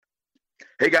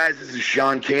Hey guys, this is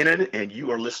Sean Kanan, and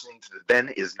you are listening to the Then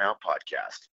Is Now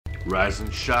podcast. Rise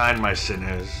and shine, my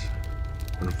sinners.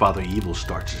 When Father Evil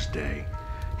starts his day,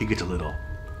 he gets a little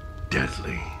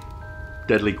deadly.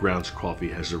 Deadly Grounds coffee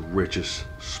has the richest,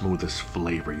 smoothest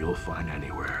flavor you'll find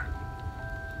anywhere.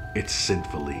 It's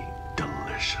sinfully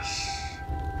delicious.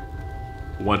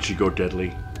 Once you go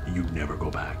deadly, you never go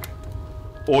back.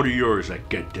 Order yours at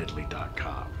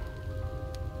getdeadly.com.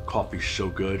 Coffee's so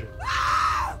good,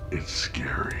 it's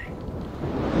scary.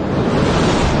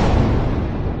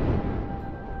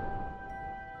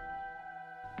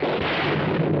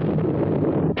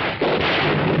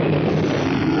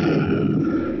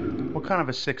 What kind of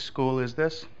a sick school is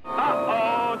this?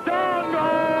 Uh-oh, don't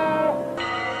know!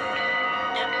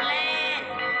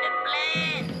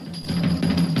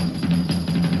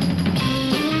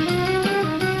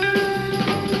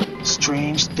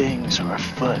 Strange things are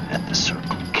afoot at the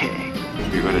Circle K.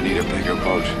 You're gonna need a bigger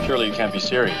boat. Surely you can't be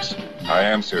serious. I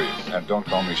am serious, and don't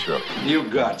call me Shirley. You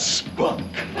got spunk.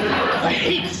 I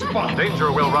hate spunk.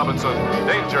 Danger, Will Robinson.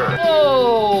 Danger.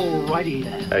 Oh, righty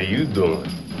then. How you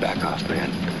doing? Back off, man.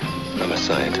 I'm a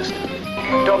scientist.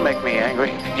 Don't make me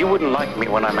angry. You wouldn't like me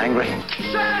when I'm angry.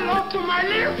 Say hello to my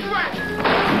little friend!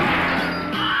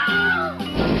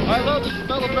 I love the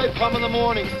smell of napalm in the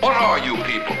morning. What are you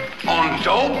people? On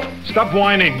dope? Stop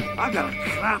whining. I got a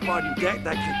crap on deck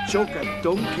that could choke a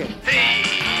donkey.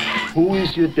 Who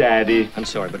is your daddy? I'm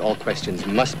sorry, but all questions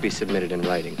must be submitted in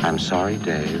writing. I'm sorry,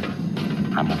 Dave.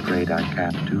 I'm afraid I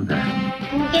can't do that.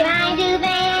 Can I do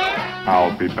that?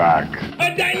 I'll be back.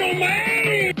 A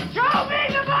dynamite! Show me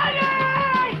the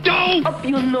money! Don't! Up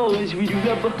your nose when you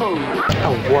have a hole.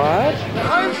 A what?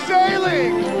 I'm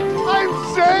sailing! I'm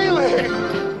sailing!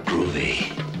 Groovy.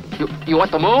 You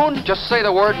want the moon? Just say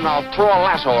the word and I'll throw a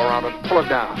lasso around it and pull it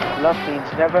down. Love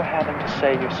means never having to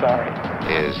say you're sorry.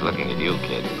 Here's looking at you,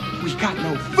 kid. We got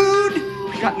no food.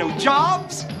 We got no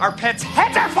jobs. Our pets'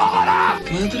 heads are falling off.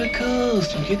 Come to the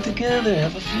coast and get together,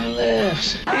 have a few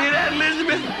laughs. Hear that,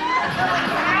 Elizabeth?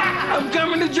 I'm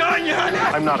coming to join you, honey.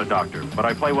 I'm not a doctor, but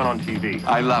I play one on TV.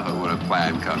 I love it when a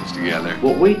plan comes together.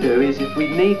 What we do is if we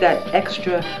need that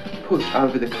extra push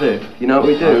over the cliff, you know what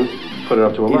we do? Put it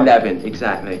up to 11,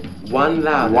 exactly. One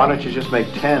louder. Why don't you just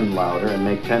make 10 louder and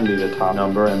make 10 be the top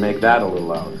number and make that a little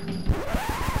louder?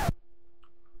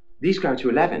 These go to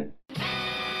 11.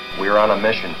 We're on a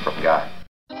mission from God.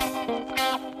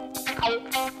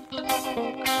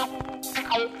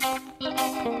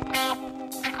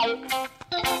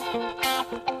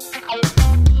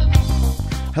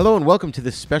 Hello and welcome to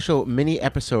this special mini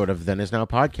episode of Then Is Now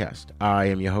podcast. I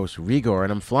am your host Rigor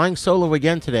and I'm flying solo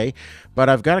again today, but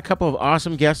I've got a couple of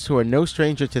awesome guests who are no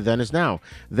stranger to Then Is Now.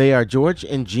 They are George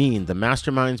and Gene, the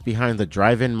masterminds behind the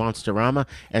Drive-In Monsterama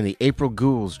and the April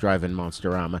Ghouls Drive-In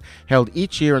Monsterama, held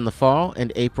each year in the fall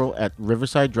and April at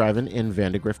Riverside Drive-In in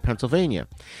Vandergrift, Pennsylvania.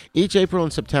 Each April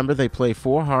and September they play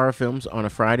 4 horror films on a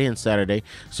Friday and Saturday,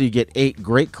 so you get 8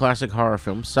 great classic horror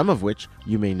films, some of which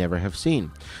you may never have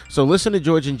seen. So listen to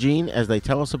George and Gene as they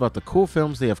tell us about the cool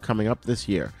films they have coming up this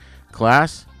year.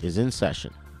 Class is in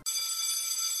session.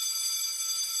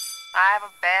 I have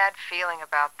a bad feeling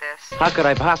about this. How could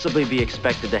I possibly be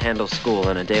expected to handle school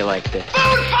on a day like this?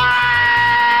 Food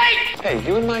fight! Hey,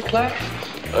 you in my class?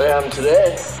 I am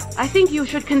today. I think you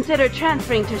should consider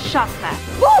transferring to shop class.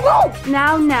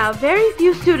 Now, very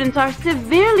few students are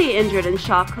severely injured in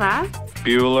shop class.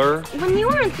 Bueller. When you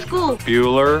were in school,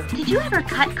 Bueller. did you ever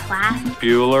cut class?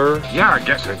 Bueller. Yeah, I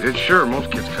guess I did. Sure, most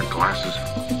kids cut classes.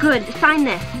 Good, sign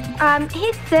this.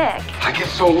 He's sick. I get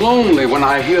so lonely when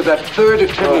I hear that third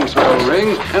attendance bell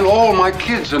ring and all my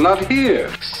kids are not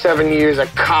here. 7 years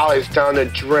of college down the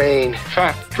drain.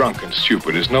 Fat, drunk, and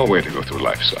stupid is no way to go through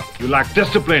life, son. You lack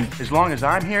discipline. As long as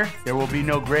I'm here, there will be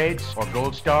no grades or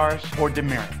gold stars or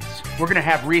demerits. We're gonna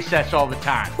have recess all the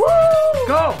time. Woo!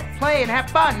 Go, play, and have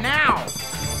fun now.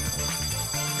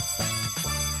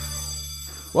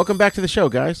 Welcome back to the show,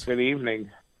 guys. Good evening.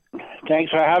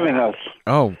 Thanks for having us.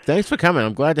 Oh, thanks for coming.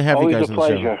 I'm glad to have Always you guys a on the show.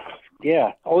 pleasure.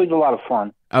 Yeah, always a lot of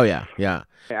fun. Oh, yeah, yeah.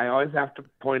 I always have to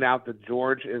point out that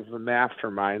George is the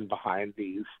mastermind behind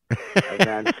these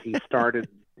events. He started.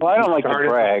 Well, I don't like to started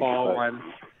brag, The fall but- one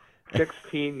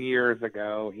 16 years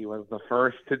ago. He was the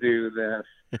first to do this,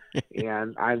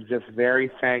 and I'm just very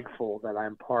thankful that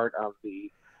I'm part of the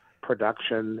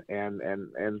production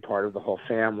and part of the whole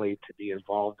family to be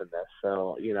involved in this.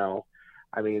 So, you know,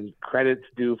 I mean, credit's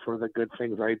due for the good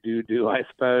things I do, I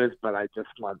suppose, but I just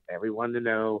want everyone to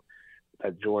know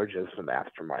that George is the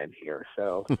mastermind here.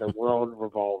 So the world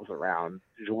revolves around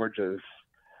George's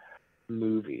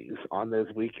movies on those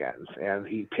weekends, and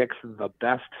he picks the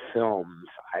best films,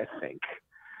 I think,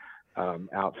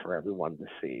 out for everyone to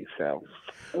see. So,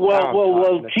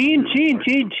 Gene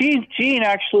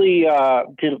actually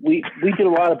we did a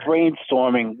lot of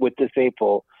brainstorming with this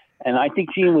April, and I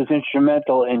think Gene was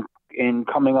instrumental in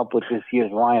coming up with this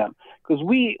year's lineup, because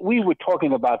we were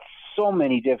talking about so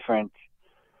many different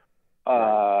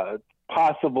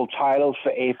possible titles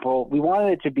for April. We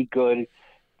wanted it to be good.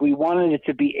 We wanted it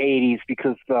to be 80s,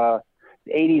 because the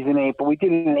 80s in April, we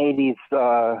did an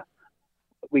 80s,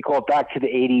 we call it Back to the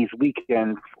 80s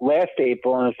weekend last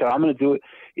April, and I said, I'm going to do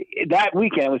it. That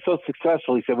weekend, it was so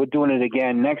successful, he said, we're doing it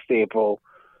again next April,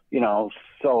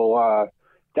 so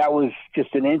that was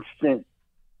just an instant,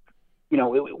 we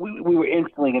were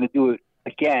instantly going to do it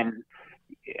again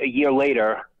a year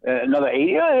later, another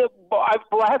 80. I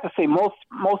have to say most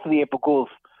of the April Ghouls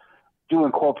do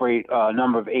incorporate a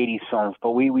number of 80s songs,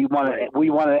 but we want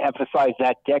to emphasize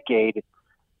that decade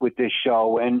with this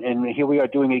show, and here we are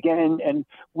doing it again. And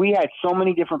we had so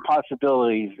many different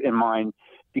possibilities in mind,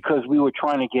 because we were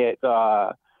trying to get,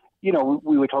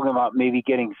 we were talking about maybe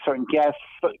getting certain guests.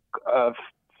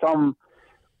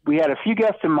 We had a few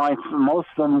guests in mind. Most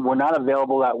of them were not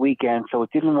available that weekend, so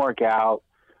it didn't work out.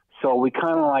 So we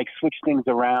kind of switched things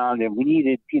around, and we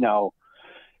needed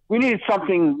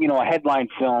something, headline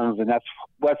films, and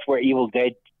that's where Evil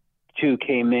Dead 2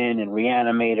 came in, and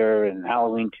Reanimator, and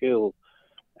Halloween 2.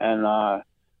 And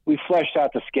we fleshed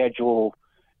out the schedule.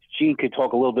 Gene could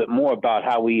talk a little bit more about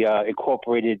how we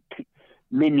incorporated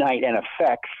Midnight and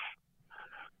Effects.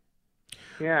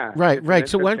 Yeah. Right.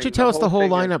 So why don't you tell us the whole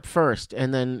lineup first,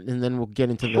 and then we'll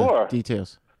get into the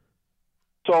details.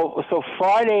 So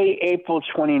Friday, April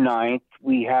 29th,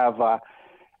 we have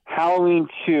Halloween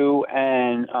 2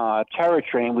 and Terror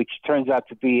Train, which turns out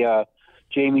to be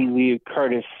Jamie Lee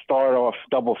Curtis start-off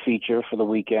double feature for the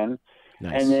weekend.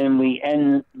 Nice. And then we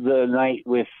end the night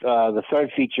with the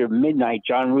third feature, Midnight,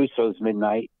 John Russo's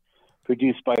Midnight,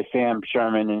 produced by Sam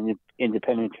Sherman and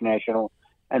Independent International.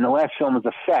 And the last film is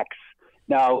Effects.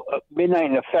 Now, Midnight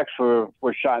and Effects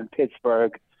were shot in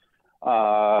Pittsburgh,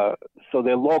 so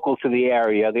they're local to the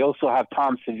area. They also have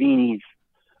Tom Savini's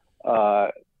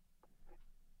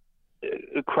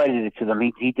credited to them.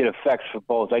 He did effects for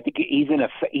both. I think he's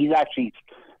actually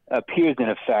appears in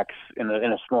Effects in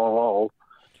a small role.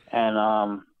 And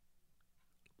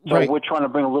so we're trying to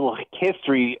bring a little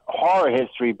horror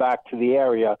history back to the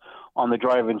area on the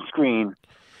drive-in screen.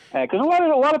 Because a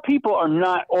lot of people are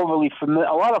not overly familiar.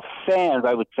 A lot of fans,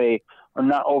 I would say, are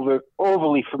not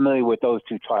overly familiar with those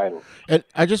two titles. And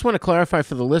I just want to clarify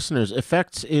for the listeners: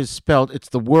 Effects is spelled. It's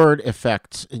the word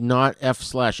effects, not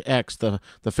F/X. The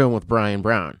film with Brian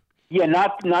Brown. Yeah,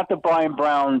 not the Brian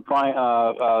Brown.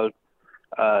 Brian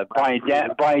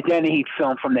Dennehy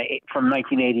film from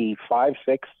 1985,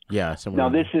 6. Yeah. Now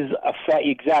this is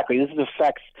exactly. This is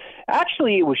Effects.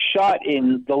 Actually, it was shot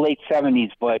in the late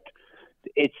 70s, but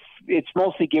it's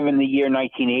mostly given the year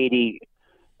 1980.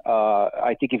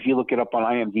 I think if you look it up on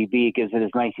IMDb, it gives it as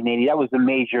 1980. That was the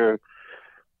major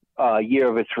year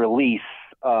of its release.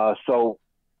 So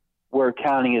we're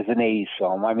counting as an 80s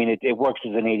film. I mean, it works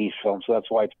as an 80s film, so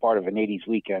that's why it's part of an 80s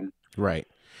weekend. Right.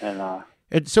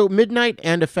 And so Midnight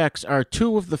and Effects are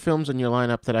two of the films in your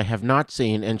lineup that I have not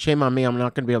seen, and shame on me, I'm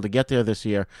not going to be able to get there this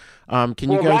year. Can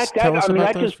you guys tell us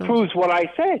about those films? That just proves what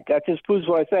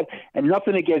I said. And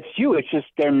nothing against you. It's just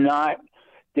they're not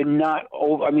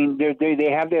over. I mean,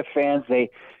 they have their fans.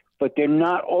 But they're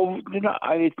not over.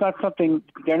 It's not something.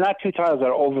 They're not two titles that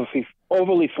are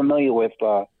overly familiar with,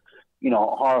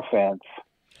 horror fans.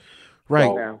 Right.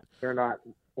 So, no, they're not.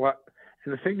 What?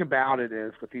 And the thing about it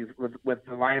is with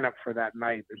the lineup for that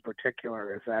night in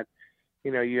particular is that,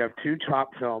 you have two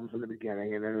top films in the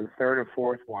beginning, and then the third and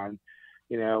fourth one,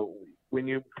 when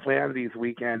you plan these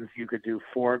weekends, you could do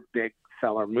 4 big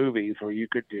seller movies, or you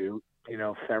could do,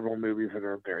 several movies that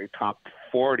are very top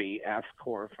 40-esque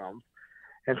horror films,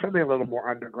 and something a little more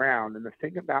underground. And the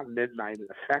thing about Midnight and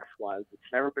Effects was it's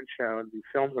never been shown. These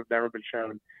films have never been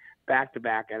shown back to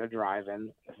back at a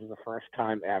drive-in. This is the first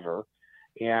time ever.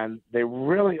 And they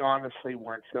really honestly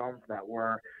weren't films that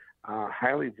were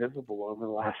highly visible over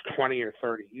the last 20 or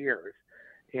 30 years.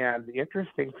 And the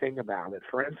interesting thing about it,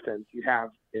 for instance, you have,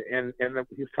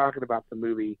 he's talking about the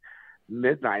movie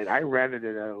Midnight. I rented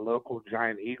it at a local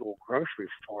Giant Eagle grocery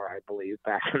store, I believe,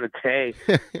 back in the day,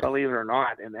 believe it or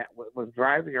not. And that was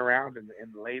driving around in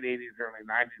the late 80s, early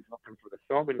 90s looking for the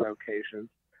filming locations.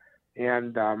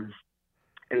 And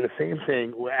the same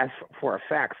thing as for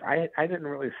Effects. I didn't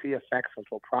really see Effects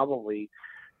until probably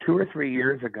 2 or 3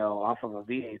 years ago off of a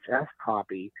VHS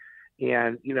copy.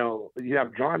 And, you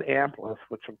have John Amplas,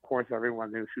 which of course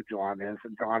everyone knows who John is.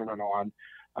 And John went on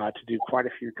to do quite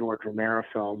a few George Romero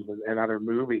films and other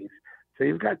movies. So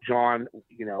you've got John,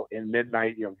 in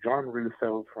Midnight. You have John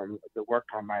Russo that worked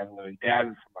on Night of the Living Dead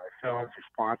and some other films,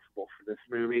 responsible for this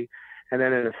movie. And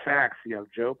then in effects, you have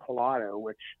Joe Pilato,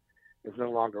 which is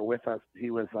no longer with us. He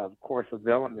was, of course, a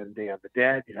villain in Day of the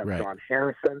Dead. You have Right. John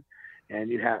Harrison, and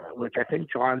you have, which I think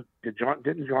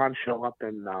didn't John show up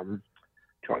in,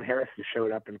 John Harrison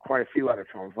showed up in quite a few other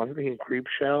films. Wasn't he in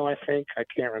Creepshow, I think? I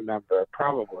can't remember.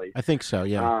 Probably. I think so,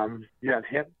 yeah. You have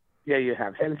him. Yeah, you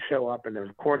have him show up, and then,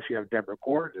 of course, you have Deborah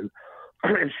Gordon.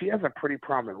 And she has a pretty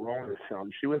prominent role in this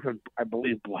film. She was in, I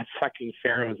believe, Bloodsucking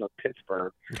Pharaohs of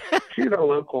Pittsburgh. She's a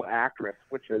local actress,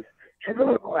 which has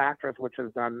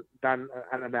done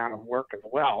an amount of work as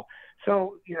well.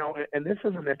 So, and this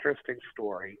is an interesting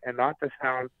story, and not to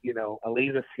sound,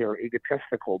 elitist here,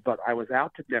 egotistical, but I was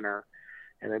out to dinner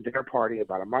and a dinner party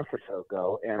about a month or so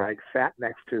ago, and I sat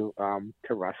next to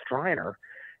Russ Streiner,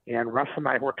 and Russ and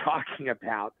I were talking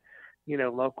about,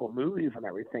 local movies and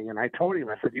everything. And I told him,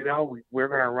 I said,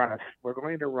 we're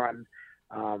going to run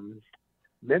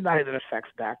Midnight in Effects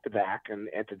back to back and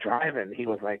to drive-in. He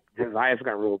was like, his eyes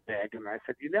got real big. And I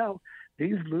said,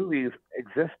 these movies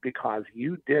exist because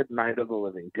you did Night of the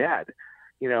Living Dead.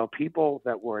 People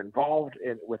that were involved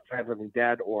with Night of the Living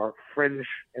Dead, or fringe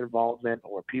involvement,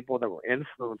 or people that were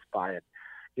influenced by it,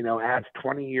 as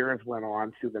 20 years went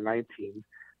on through the late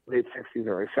 60s,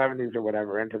 early 70s or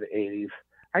whatever, into the 80s.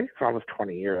 I think it's almost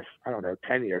 20 years. I don't know,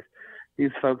 10 years.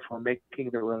 These folks were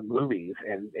making their own movies,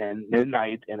 and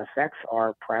Midnight and Effects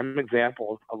are prime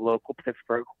examples of local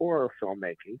Pittsburgh horror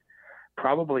filmmaking,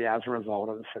 probably as a result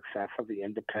of the success of the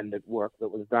independent work that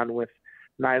was done with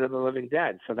Night of the Living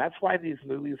Dead. So that's why these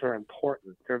movies are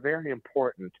important. They're very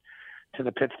important to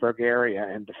the Pittsburgh area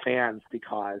and to fans,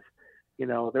 because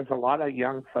there's a lot of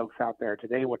young folks out there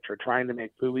today which are trying to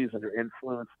make movies that are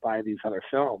influenced by these other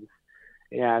films.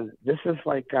 And this is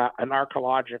like an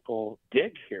archaeological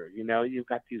dig here. You've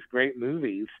got these great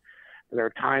movies that are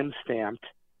time-stamped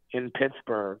in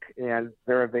Pittsburgh, and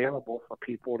they're available for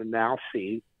people to now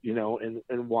see, in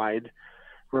wide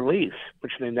release,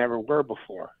 which they never were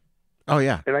before. Oh,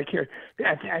 yeah. And I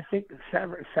think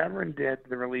Severin did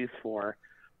the release for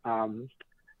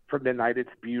Midnight. It's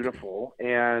beautiful.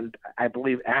 And I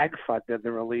believe Agfa did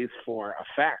the release for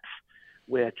Effects,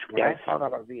 which when I saw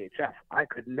that on VHS, I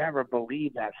could never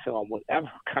believe that film would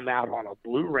ever come out on a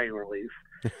Blu-ray release.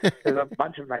 There's a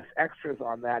bunch of nice extras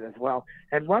on that as well.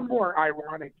 And one more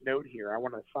ironic note here. I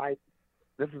want to cite,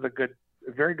 this is a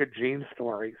very good Gene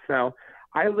story. So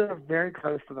I live very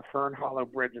close to the Fern Hollow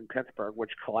Bridge in Pittsburgh,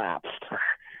 which collapsed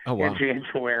in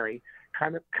January.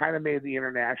 Kind of made the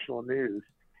international news.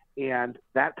 And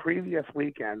that previous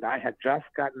weekend, I had just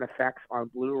gotten Effects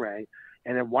on Blu-ray.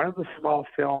 And in one of the small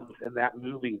films in that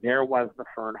movie, there was the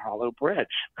Fern Hollow Bridge,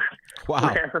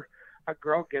 where a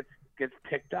girl gets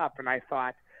picked up. And I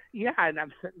thought, and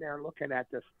I'm sitting there looking at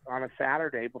this on a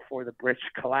Saturday before the bridge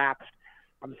collapsed.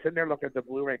 I'm sitting there looking at the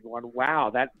Blu-ray going,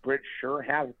 wow, that bridge sure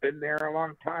has been there a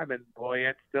long time. And boy,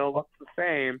 it still looks the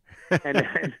same. And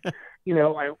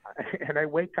I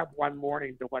wake up one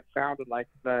morning to what sounded like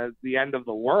the end of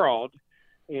the world.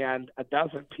 And a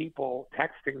dozen people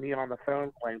texting me on the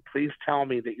phone going, please tell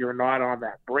me that you're not on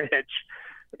that bridge.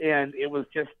 And it was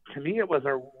just, to me, it was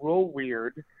a real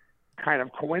weird kind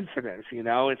of coincidence.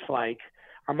 It's like,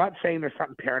 I'm not saying there's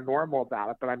something paranormal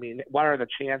about it, but I mean, what are the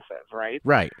chances, right?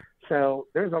 Right. So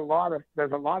there's a lot of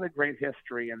great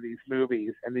history in these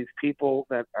movies, and these people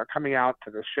that are coming out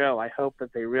to the show, I hope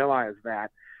that they realize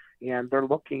that, and they're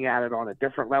looking at it on a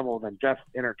different level than just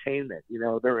entertainment.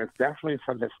 There is definitely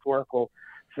some historical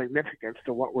significance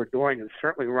to what we're doing, and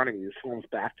certainly running these films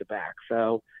back to back.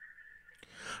 So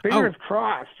fingers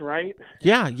crossed, right?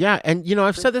 Yeah. And,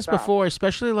 I've said this before,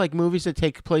 especially like movies that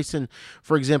take place in,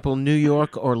 for example, New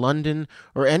York or London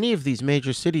or any of these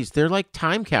major cities. They're like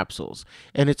time capsules.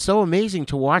 And it's so amazing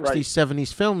to watch these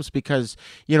 70s films because,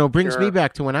 it brings me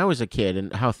back to when I was a kid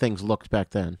and how things looked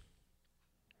back then.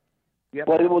 Yep.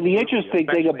 Well, the interesting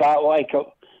thing about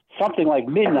something like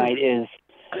Midnight is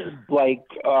like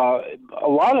a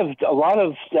lot of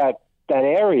that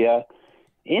area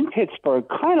in Pittsburgh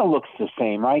kind of looks the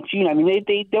same, right, Gene? I mean,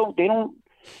 they don't.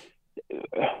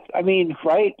 I mean,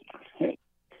 right?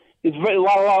 It's a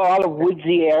lot of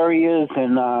woodsy areas,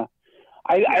 and I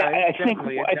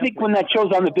think when that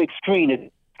show's on the big screen,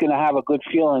 it's going to have a good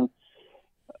feeling.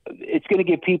 It's going to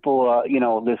give people,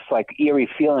 this like eerie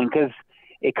feeling because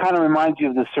it kind of reminds you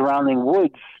of the surrounding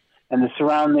woods and the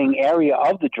surrounding area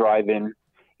of the drive-in,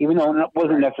 even though it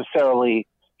wasn't necessarily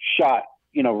shot,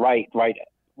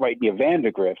 right near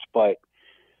Vandergrift's, but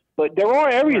there are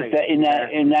areas that in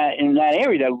that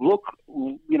area that look,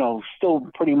 still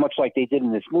pretty much like they did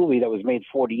in this movie that was made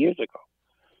 40 years ago.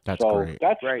 That's so great.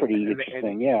 that's Right. pretty And-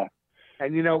 interesting. Yeah.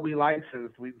 And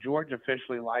George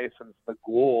officially licensed the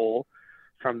Ghoul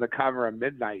from the cover of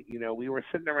Midnight. We were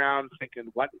sitting around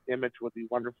thinking what image would be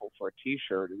wonderful for a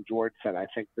T-shirt, and George said, "I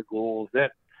think the Ghoul's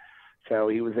it." So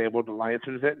he was able to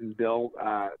license it, and Bill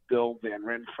Van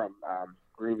Ryn from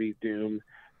Groovy Doom,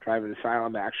 Private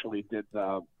Asylum actually did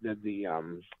the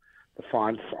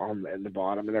fonts on the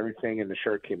bottom and everything, and the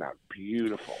shirt came out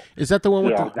beautiful. Is that the one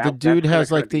with the dude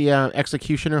has like the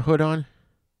executioner hood on?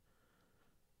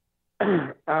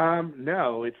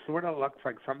 No, it sort of looks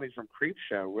like something from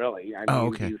Creepshow, really. I mean,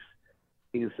 okay.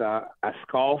 He's a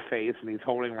skull face, and he's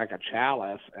holding like a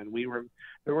chalice. And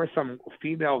there were some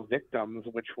female victims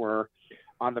which were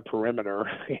on the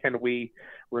perimeter, and we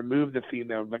removed the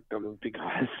female victims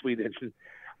because we didn't.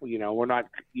 We're not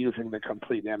using the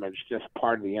complete image, just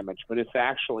part of the image, but it's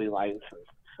actually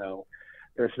licensed, so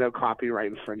there's no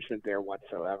copyright infringement there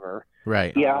whatsoever.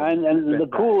 Right. Yeah, and the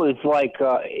Ghoul is like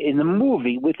within the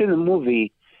movie,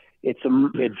 it's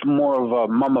more of a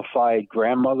mummified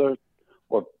grandmother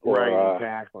or right,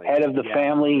 exactly. head of the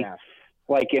family, yes.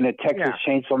 like in a Texas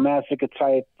Chainsaw Massacre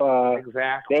type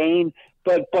exactly. vein.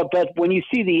 But when you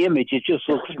see the image, it just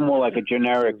looks more like a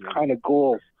generic kind of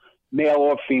Ghoul, male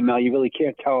or female. You really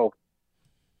can't tell.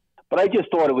 But I just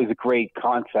thought it was a great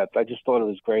concept. I just thought it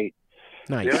was great.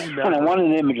 Nice. And I wanted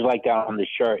an image like that on the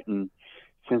shirt, and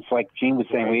since, like Gene was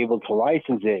saying, we were able to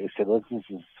license it, we said,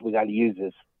 we got to use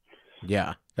this.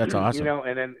 Yeah, that's awesome.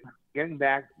 And then getting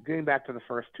back to the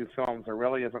first two films, there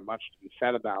really isn't much to be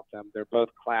said about them. They're both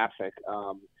classic.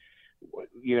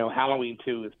 Halloween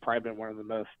 2 has probably been one of the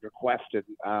most requested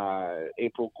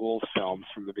April Ghouls films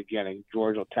from the beginning.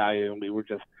 George will tell you, and we were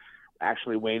just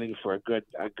actually waiting for a good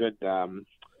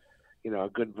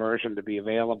version to be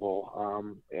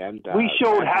available. We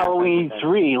showed Halloween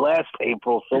 3 last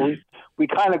April, so we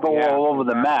kind of go all over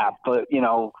the map, but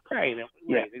right,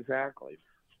 exactly.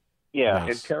 Yeah,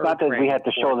 Nice. Not that we had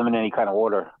to show them in any kind of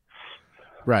order.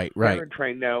 Right. Terror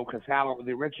Train, no, because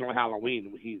the original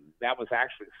Halloween, that was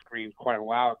actually screened quite a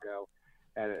while ago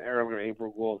at an earlier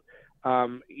April Ghouls.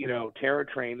 Terror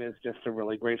Train is just a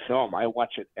really great film. I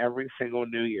watch it every single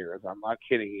New Year's. I'm not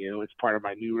kidding you. It's part of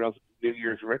my New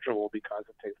Year's ritual because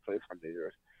it takes place on New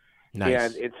Year's. Nice.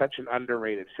 And it's such an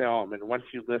underrated film. And once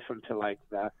you listen to like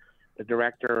the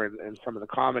director and some of the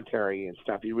commentary and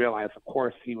stuff, you realize, of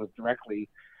course, he was directly,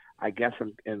 I guess,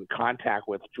 in contact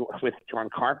with John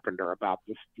Carpenter about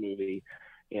this movie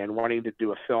and wanting to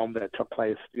do a film that took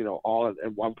place, all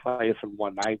in one place and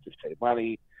one night to save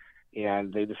money.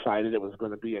 And they decided it was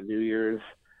going to be a New Year's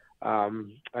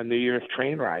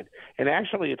train ride. And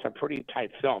actually, it's a pretty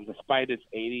tight film, despite its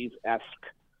 80s-esque,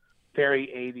 very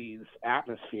 80s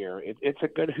atmosphere. It's a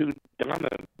good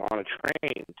whodunit on a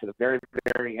train to the very,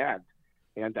 very end.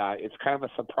 And it's kind of a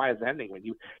surprise ending. When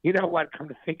you know what? Come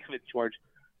to think of it, George,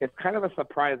 it's kind of a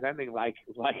surprise ending, like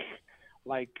the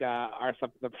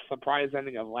surprise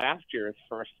ending of last year's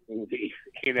first movie.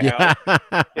 Yeah.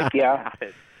 Yeah.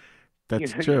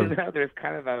 That's true. There's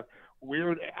kind of a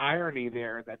weird irony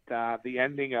there that the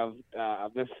ending of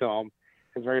this film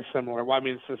is very similar. Well, I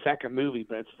mean, it's the second movie,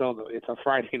 but it's a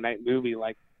Friday night movie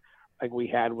like we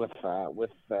had with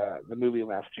the movie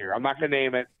last year. I'm not going to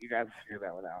name it. You guys figure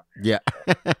that one out. Yeah.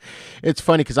 It's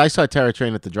funny because I saw Terror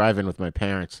Train at the drive-in with my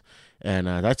parents, and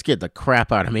that scared the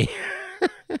crap out of me.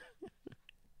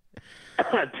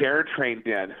 Terror Train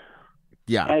did.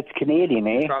 Yeah. It's Canadian,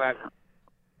 eh? I saw that.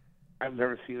 I've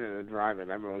never seen it in a drive-in.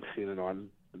 I've only seen it on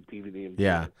DVD. And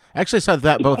Yeah. Actually, I saw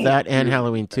both that and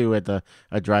Halloween 2 at a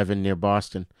drive-in near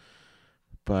Boston.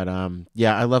 But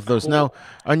yeah, I love those. Cool. Now,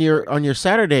 on your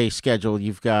Saturday schedule,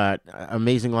 you've got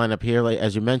amazing lineup here. Like,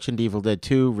 as you mentioned, Evil Dead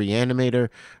 2, Reanimator,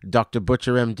 Dr.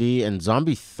 Butcher MD, and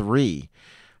Zombie 3.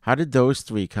 How did those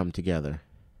three come together?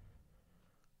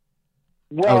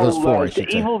 Well, those four, the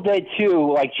Evil Dead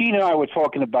 2, like Gene and I were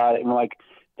talking about it, and like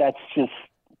that just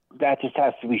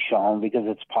has to be shown because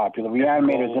it's popular.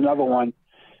 Reanimator is another one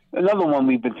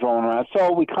we've been throwing around.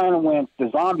 So we kind of went the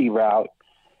zombie route,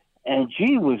 and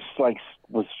Gene was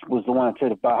the one that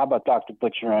said, how about Dr.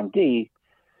 Butcher MD?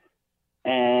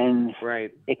 And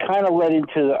it kind of led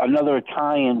into another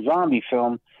Italian zombie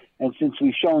film. And since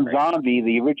we've shown Zombie,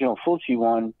 the original Fulci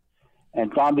one,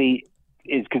 and Zombie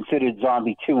is considered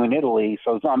Zombie 2 in Italy,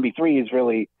 so Zombie 3 is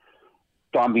really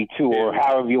Zombie 2, or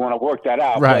however you want to work that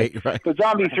out. Right. But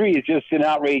Zombie 3 is just an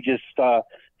outrageous.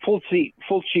 Fulci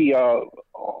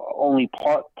only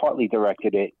partly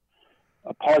directed it,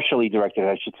 partially directed,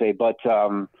 I should say. But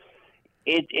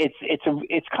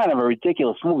it's kind of a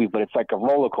ridiculous movie, but it's like a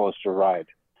roller coaster ride.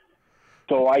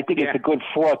 So I think it's a good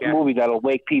fourth movie that'll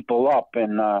wake people up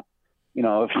and you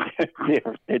know, if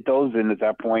they're dozing at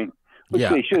that point, which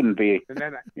they shouldn't be. And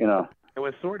then, you know, it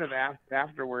was sort of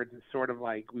afterwards. It's sort of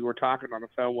like we were talking on the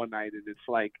phone one night, and it's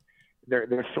like there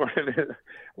sort of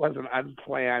was an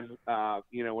unplanned,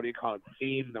 you know, what do you call it,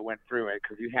 theme that went through it,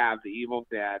 because you have the Evil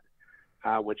Dead,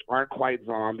 which aren't quite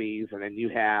zombies, and then you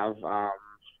have,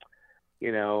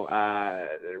 you know,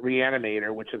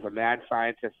 Reanimator, which is a mad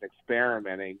scientist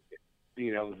experimenting,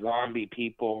 you know, zombie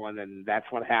people, and then that's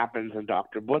what happens in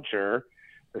Dr. Butcher.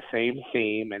 The same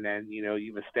theme, and then, you know,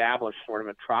 you've established sort of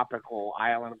a tropical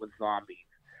island with zombies.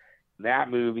 That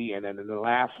movie, and then in the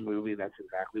last movie, that's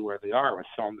exactly where they are. It was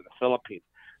filmed in the Philippines.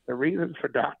 The reason for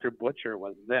Dr. Butcher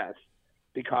was this,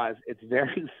 because it's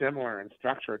very similar in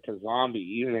structure to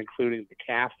Zombie, even including the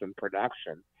cast and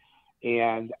production.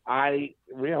 And I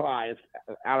realized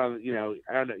out of, you know,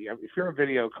 I don't know, if you're a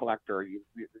video collector,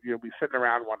 you'll be sitting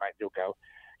around one night and you'll go,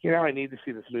 you know, I need to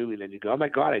see this movie. And then you go, oh my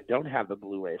God, I don't have the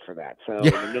Blu-ray for that. So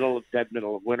in the middle of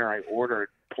winter, I ordered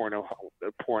Porno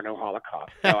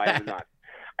Holocaust. No, I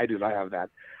do not have that.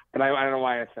 But I don't know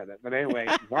why I said it. But anyway,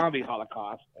 Zombie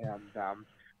Holocaust and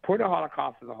Porno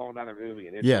Holocaust is a whole other movie,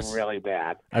 and it's really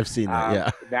bad. I've seen that. Yeah,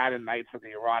 that and Nights of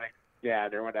the Erotic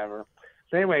Dead or whatever.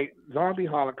 So anyway, Zombie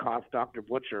Holocaust, Dr.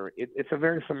 Butcher. It's a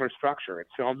very similar structure.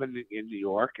 It's filmed in New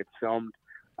York. It's filmed.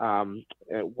 I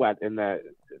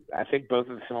think both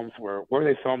of the films where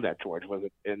they filmed at, George? Was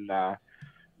it in the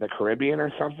Caribbean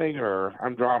or something? Or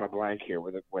I'm drawing a blank here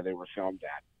where they were filmed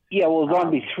at. Yeah, well,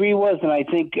 Zombie 3 was, and I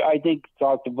think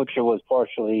Dr. Butcher was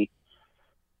partially.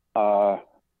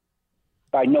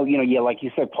 I know, you know, yeah, like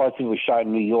you said, parts of it was shot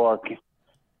in New York,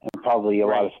 and probably a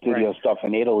lot of studio stuff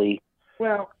in Italy.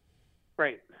 Well,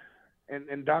 right.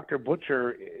 And Dr.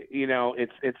 Butcher, you know,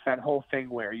 it's that whole thing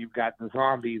where you've got the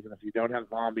zombies, and if you don't have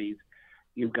zombies,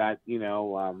 you've got, you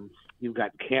know, you've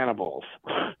got cannibals.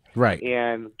 Right.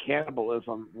 And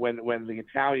cannibalism, when the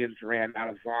Italians ran out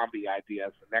of zombie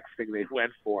ideas, the next thing they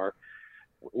went for,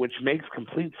 which makes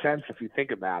complete sense if you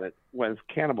think about it, was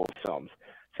cannibal films.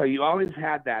 So you always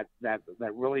had that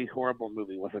really horrible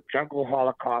movie. Was it Jungle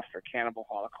Holocaust or Cannibal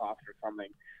Holocaust or something?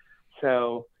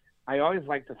 So I always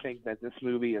like to think that this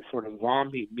movie is sort of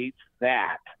Zombie meets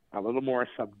that, a little more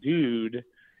subdued.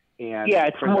 And yeah,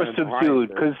 it's more subdued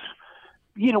because,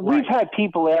 you know, we've had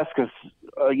people ask us,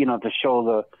 you know, to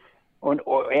show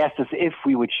or asked us if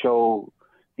we would show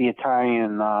the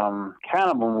Italian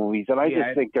cannibal movies, and I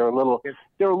just think they're a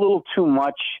little too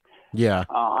much. Yeah,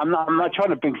 I'm not trying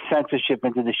to bring censorship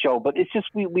into the show, but it's just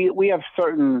we have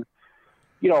certain,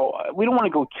 you know, we don't want to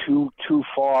go too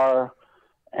far.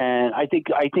 And I think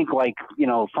like, you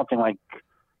know, something like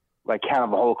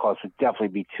Cannibal Holocaust would definitely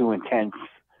be too intense,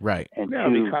 right? And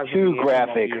too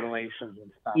graphic.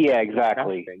 And stuff. Yeah,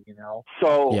 exactly. You know.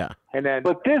 So yeah, and then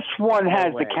but this one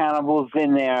has the cannibals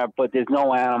in there, but there's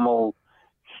no animal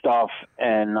stuff,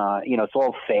 and you know, it's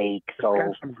all fake.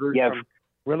 So you have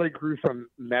really gruesome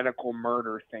medical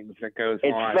murder things that goes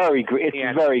on.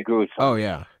 It's very gruesome. Oh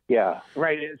yeah, yeah,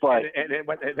 right.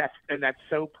 And that's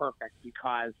so perfect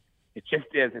because. It just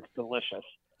is. It's delicious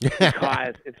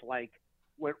because it's like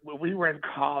when we were in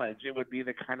college, it would be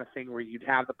the kind of thing where you'd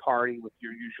have the party with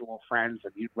your usual friends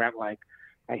and you'd rent like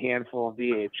a handful of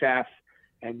VHS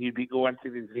and you'd be going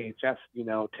through these VHS, you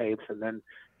know, tapes, and then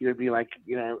you'd be like,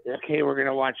 you know, okay, we're going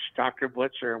to watch Dr.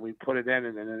 Butcher, and we put it in,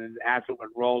 and then as it would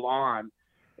roll on,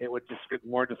 it would just get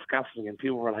more disgusting, and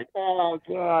people were like, oh,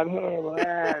 God,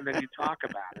 and then you talk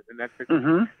about it, and that's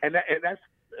that's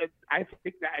I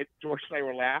think that George and I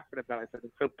were laughing about it. I said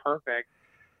it's so perfect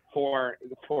for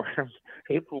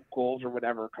April Fools or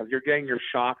whatever, because you're getting your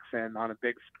shocks in on a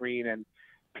big screen, and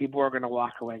people are going to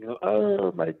walk away and go,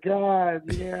 oh, my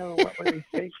God, you know, what were they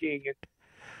thinking?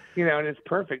 You know, and it's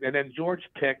perfect. And then George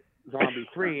picked Zombie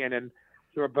 3, and then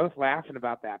we were both laughing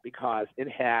about that because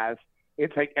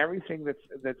it's like everything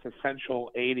that's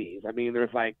essential 80s. I mean,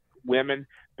 there's like women,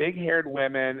 big-haired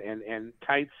women and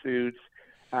tight suits,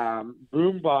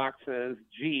 boom boxes,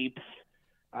 Jeeps.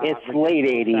 It's late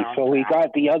 80s, so we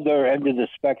got the other end of the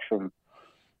spectrum.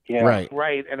 Yeah.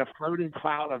 Right. And a floating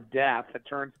cloud of death that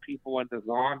turns people into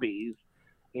zombies.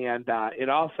 And it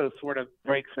also sort of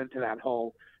breaks into that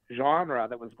whole genre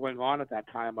that was going on at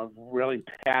that time of really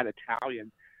bad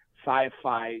Italian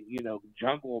sci-fi, you know,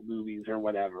 jungle movies or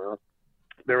whatever.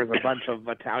 There was a bunch of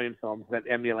Italian films that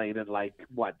emulated, like,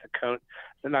 I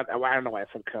don't know why I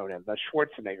said Conan, the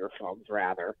Schwarzenegger films,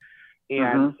 rather.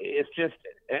 And it's just,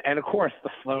 and of course, the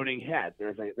floating head.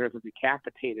 There's a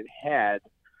decapitated head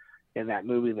in that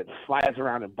movie that flies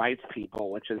around and bites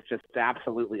people, which is just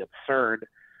absolutely absurd.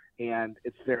 And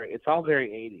it's all very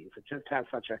 80s. It just has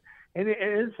and it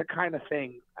is the kind of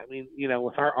thing, I mean, you know,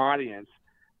 with our audience,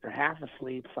 They're half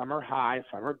asleep. Some are high.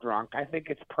 Some are drunk. I think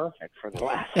it's perfect for the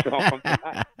last film.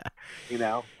 You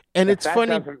know. And if it's that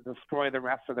funny. Doesn't destroy the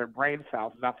rest of their brain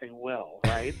cells. Nothing will,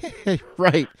 right?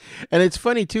 Right. And it's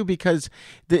funny too because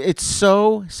it's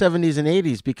so 70s and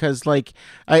 80s because like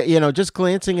just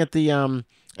glancing at the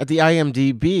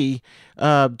IMDb,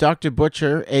 Dr.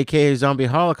 Butcher, aka Zombie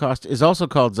Holocaust, is also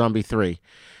called Zombie 3.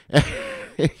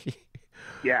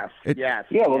 Yes. Yeah,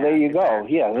 well, there you go.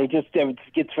 Yeah, it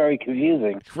gets very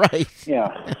confusing. Right.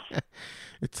 Yeah.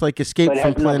 It's like Escape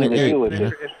from Planet 8.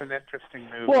 It's an interesting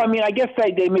movie. Well, I mean, I guess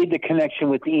they made the connection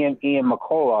with Ian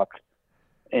McCulloch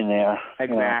in there.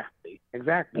 Exactly. Yeah.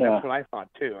 That's what I thought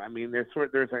too. I mean, there's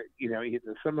he's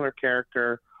a similar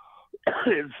character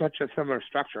in such a similar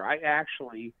structure. I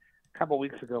actually a couple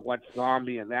weeks ago watched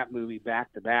Zombie and that movie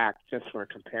back to back just for a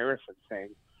comparison thing.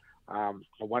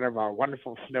 One of our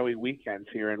wonderful snowy weekends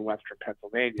here in Western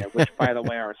Pennsylvania, which by the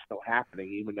way are still happening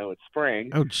even though it's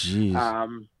spring. Oh,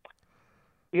 jeez.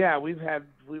 Yeah,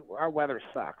 our weather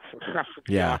sucks. To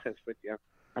be honest with you,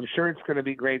 I'm sure it's going to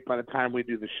be great by the time we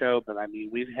do the show. But I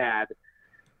mean,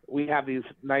 we have these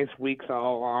nice weeks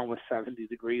all along with 70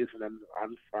 degrees, and then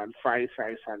on Friday,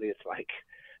 Saturday, Sunday, it's like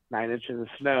 9 inches of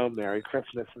snow. Merry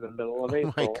Christmas in the middle of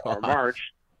April or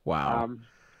March. Wow.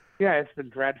 Yeah, it's been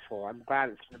dreadful. I'm glad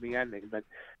it's going to be ending, but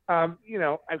I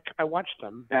watched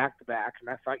them back to back, and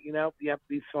I thought,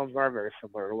 these films are very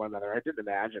similar to one another. I didn't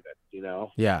imagine it,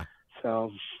 Yeah.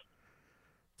 So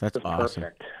that's awesome.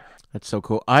 Perfect. That's so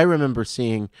cool. I remember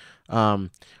seeing one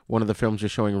of the films you're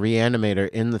showing, Reanimator,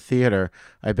 in the theater.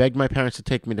 I begged my parents to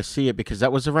take me to see it because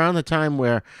that was around the time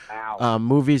where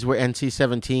movies were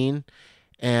NC-17.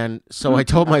 And so I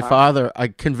told my father, I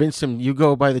convinced him, you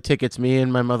go buy the tickets. Me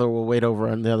and my mother will wait over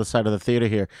on the other side of the theater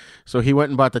here. So he went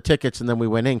and bought the tickets, and then we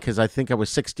went in because I think I was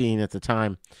 16 at the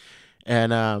time.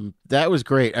 And that was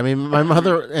great. I mean, my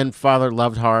mother and father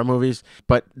loved horror movies,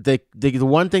 but the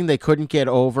one thing they couldn't get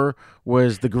over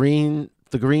was the green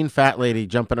fat lady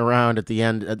jumping around at the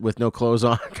end with no clothes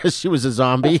on because she was a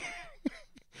zombie.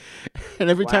 And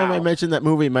every time I mention that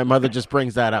movie, my mother just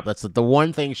brings that up. That's the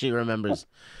one thing she remembers.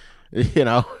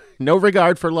 No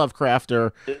regard for Lovecraft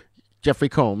or Jeffrey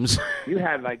Combs. You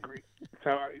had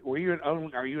so are you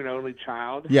an only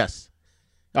child? Yes,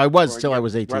 I was till I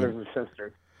was 18. Brothers and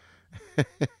sisters.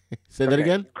 Say that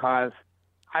again? Because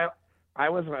I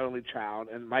was an only child,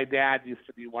 and my dad used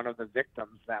to be one of the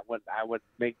victims that I would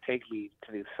take me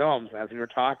to these films, as we were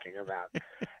talking about.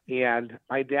 And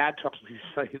my dad took me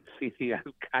to see the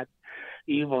uncut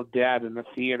Evil Dead in the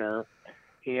theater,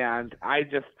 and I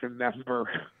just remember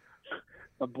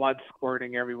the blood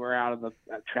squirting everywhere out of the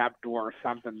trap door or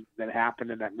something that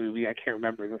happened in that movie. I can't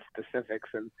remember the specifics,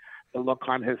 and the look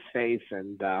on his face,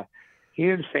 and he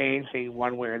didn't say anything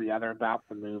one way or the other about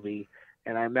the movie.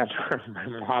 And I remember my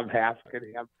mom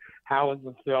asking him, how was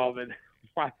the film? And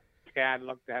my dad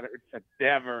looked at her and said,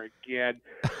 never again.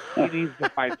 He needs to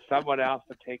find someone else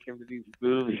to take him to these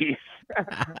movies.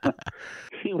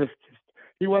 He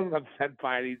wasn't upset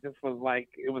by it. He just was like,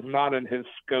 it was not in his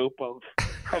scope of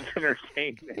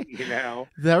entertainment,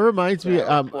 That reminds me,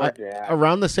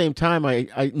 around the same time,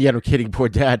 no kidding, poor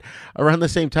dad. Around the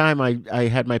same time, I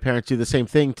had my parents do the same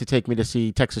thing to take me to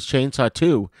see Texas Chainsaw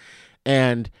 2.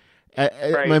 And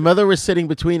my mother was sitting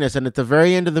between us, and at the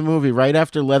very end of the movie, right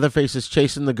after Leatherface is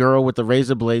chasing the girl with the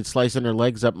razor blade, slicing her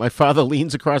legs up, my father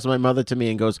leans across my mother to me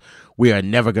and goes, "We are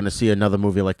never going to see another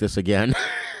movie like this again."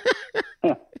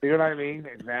 You know what I mean?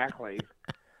 Exactly.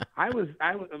 I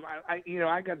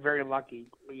got very lucky.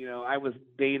 I was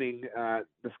dating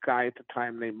this guy at the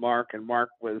time named Mark, and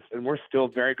we're still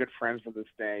very good friends to this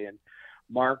day. And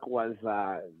Mark was,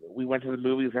 we went to the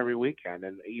movies every weekend,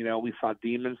 and we saw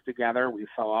Demons together. We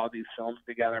saw all these films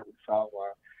together. We saw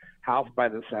House by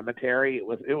the Cemetery. It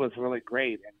was really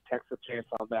great. And Texas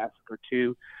Chainsaw Massacre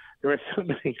 2. There were so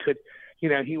many good.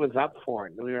 He was up for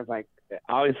it. And we were like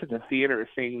always at the theater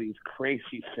seeing these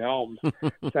crazy films.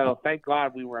 So thank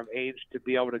God we were of age to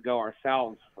be able to go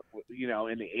ourselves, in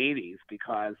the 80s,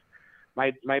 because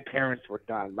my parents were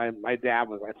done. My dad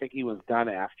was, I think he was done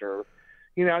after,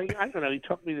 I don't know, he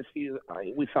took me to see,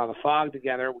 we saw The Fog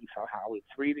together, we saw Halloween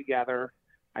 3 together.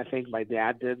 I think my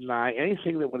dad did, and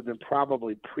anything that would have been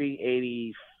probably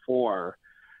pre-84,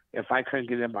 if I couldn't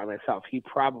get in by myself, he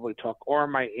probably took, or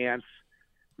my aunt's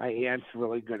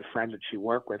really good friend that she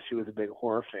worked with, she was a big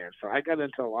horror fan. So I got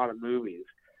into a lot of movies.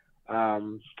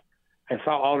 I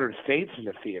saw Altered States in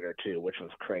the theater too, which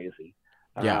was crazy.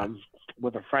 Yeah.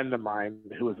 With a friend of mine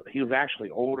he was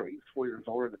actually older. He was 4 years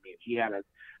older than me. He had to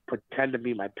pretend to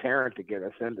be my parent to get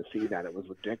us in to see that. It was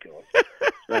ridiculous.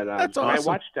 But That's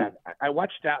awesome. I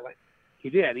watched that like he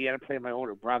did. He had to play my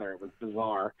older brother. It was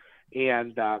bizarre.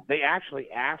 And they actually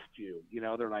asked you,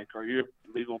 they're like, are you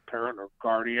a legal parent or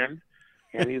guardian?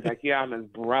 And he's like, yeah, I'm his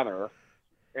brother.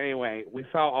 Anyway, we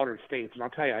saw Altered States, and I'll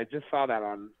tell you, I just saw that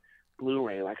on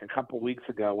Blu-ray like a couple weeks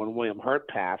ago when William Hurt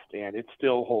passed, and it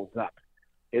still holds up.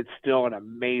 It's still an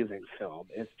amazing film.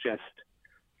 It's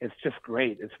just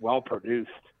great. It's well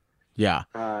produced. Yeah.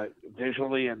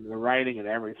 Visually and the writing and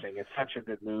everything. It's such a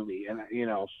good movie. And,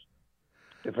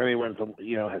 if anyone's,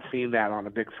 has seen that on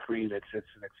a big screen, it's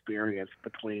an experience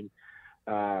between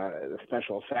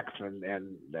special effects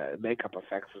and makeup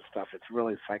effects and stuff. It's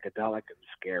really psychedelic and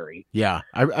scary. Yeah.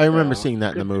 I remember seeing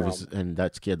that in the movies, and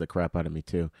that scared the crap out of me,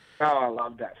 too. Oh, I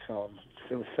love that film.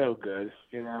 It was so good,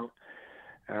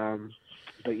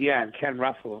 But yeah, and Ken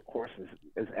Russell, of course,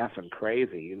 is effing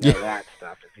crazy. That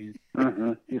stuff. If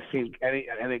you've seen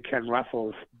any Ken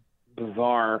Russell's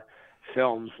bizarre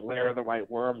films, Lair of the White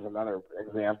Worm's another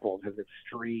example of his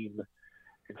extreme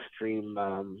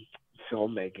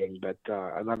filmmaking, but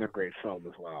another great film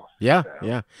as well. Yeah,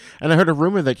 yeah. And I heard a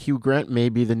rumor that Hugh Grant may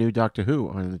be the new Doctor Who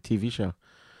on the TV show.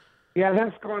 Yeah,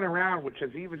 that's going around, which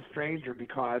is even stranger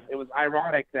because it was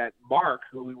ironic that Mark,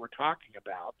 who we were talking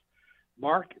about,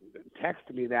 Mark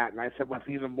texted me that, and I said, what's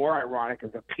even more ironic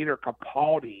is that Peter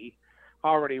Capaldi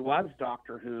already was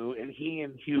Doctor Who, and he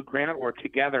and Hugh Grant were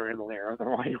together in Lair of the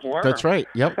White Worm. That's right,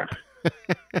 yep.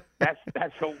 That's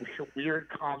a weird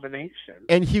combination.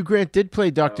 And Hugh Grant did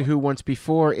play Doctor Who once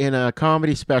before in a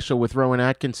comedy special with Rowan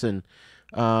Atkinson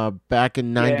back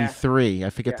in '93. Yeah. I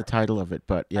forget the title of it,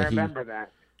 but yeah, I remember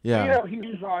that. Yeah.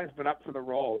 He's always been up for the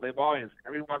role. They've always,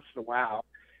 every once in a while,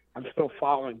 I'm still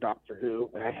following Doctor Who,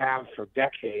 and I have for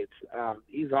decades.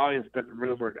 He's always been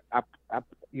rumored up,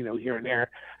 here and there.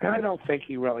 And I don't think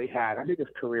he really had. I think his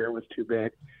career was too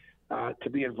big to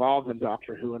be involved in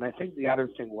Doctor Who. And I think the other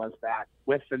thing was that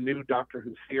with the new Doctor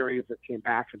Who series that came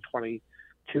back in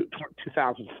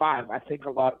 2005, I think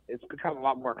it's become a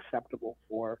lot more acceptable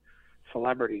for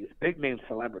celebrities, big name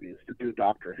celebrities, to do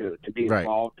Doctor Who, to be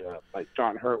involved like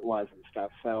John Hurt was and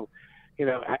stuff. So,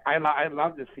 I'd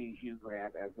love to see Hugh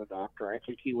Grant as the Doctor. I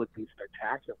think he would be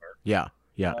spectacular. Yeah,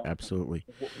 absolutely.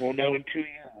 We'll know in 2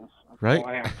 years.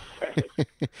 Right?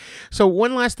 So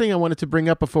one last thing I wanted to bring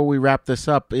up before we wrap this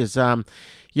up is,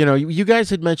 you guys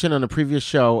had mentioned on a previous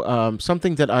show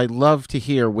something that I love to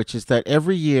hear, which is that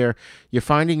every year you're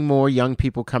finding more young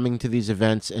people coming to these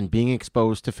events and being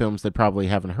exposed to films they probably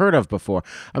haven't heard of before.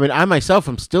 I mean, I myself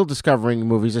am still discovering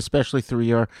movies, especially through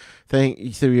your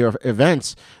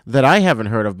events, that I haven't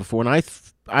heard of before, and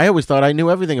I always thought I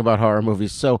knew everything about horror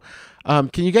movies. So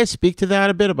can you guys speak to that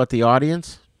a bit about the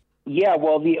audience? Yeah,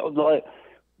 well, the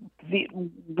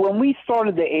when we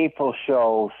started the April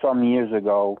show some years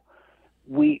ago,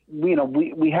 we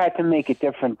had to make it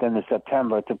different than the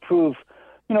September to prove,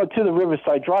 to the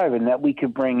Riverside Drive-In that we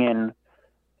could bring in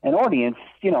an audience.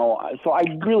 So I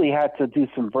really had to do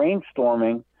some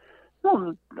brainstorming.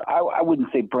 Well, I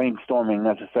wouldn't say brainstorming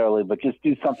necessarily, but just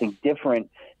do something different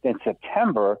than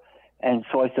September. And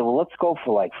so I said, well, let's go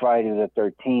for like Friday the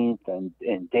 13th and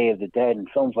Day of the Dead and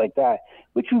films like that,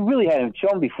 which we really hadn't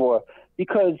shown before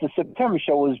because the September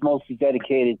show was mostly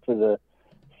dedicated to the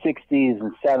 60s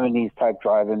and 70s type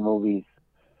drive-in movies,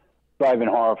 drive-in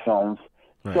horror films.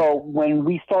 Right. So when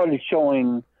we started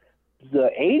showing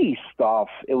the 80s stuff,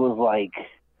 it was like,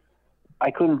 I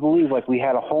couldn't believe we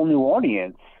had a whole new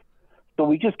audience. So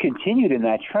we just continued in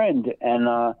that trend. And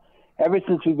ever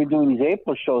since we've been doing these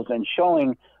April shows and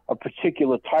showing a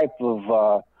particular type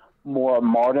of more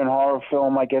modern horror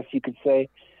film, I guess you could say,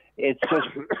 it's just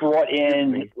brought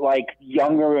in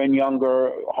younger and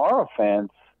younger horror fans.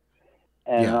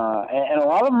 And and a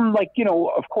lot of them,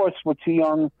 of course, were too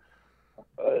young,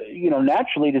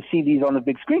 naturally to see these on the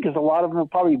big screen because a lot of them were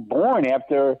probably born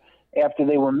after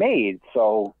they were made.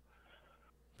 So,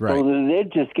 right. So and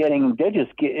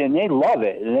they love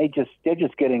it, and they're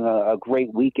just getting a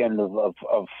great weekend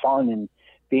of fun and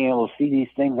being able to see these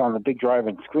things on the big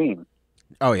drive-in screen.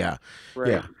 Oh yeah,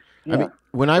 right. Yeah. I mean,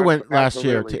 when I went last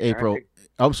year to April,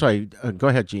 sorry, go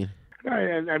ahead, Gene.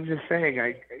 I'm just saying,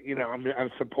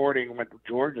 I'm supporting what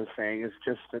George is saying. It's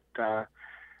just that,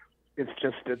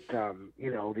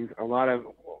 a lot of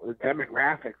the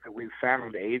demographics that we've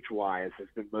found age-wise has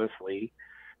been mostly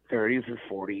 30s and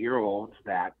 40-year-olds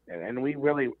and we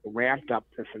really ramped up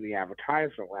this in the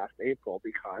advertisement last April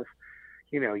because,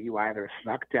 you either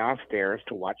snuck downstairs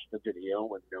to watch the video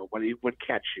when nobody would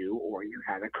catch you, or you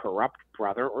had a corrupt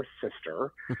brother or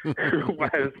sister who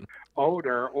was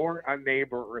older, or a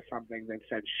neighbor or something that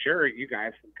said, sure, you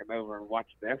guys can come over and watch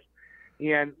this.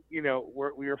 And,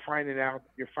 you're finding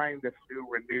this new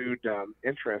renewed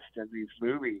interest in these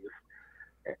movies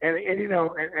And you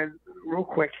know, and real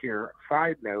quick here,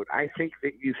 side note, I think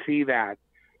that you see that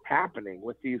happening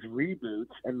with these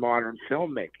reboots and modern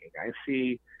filmmaking. I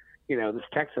see, you know, this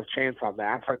Texas Chainsaw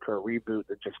Massacre reboot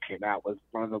that just came out was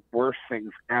one of the worst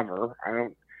things ever.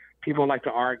 People like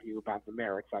to argue about the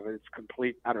merits of it. It's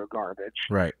complete, utter garbage.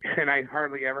 Right. And I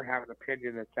hardly ever have an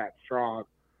opinion that's that strong,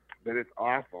 but it's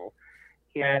awful.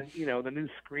 And, you know, the new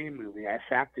Scream movie, I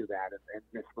sat through that and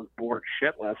this was bored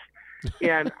shitless.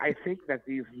 And I think that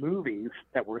these movies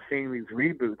that we're seeing these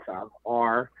reboots of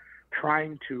are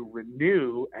trying to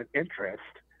renew an interest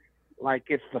like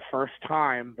it's the first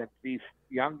time that these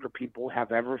younger people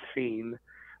have ever seen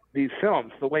these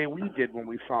films the way we did when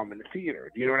we saw them in the theater.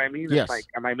 Do you know what I mean? Yes. It's like,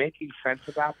 am I making sense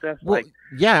about this? Well, like,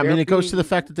 yeah, I mean, it goes to the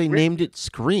fact that they named it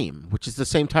Scream, which is the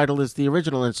same title as the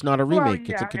original, and it's not a remake.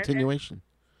 It's a continuation.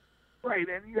 Right,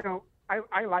 and, you know,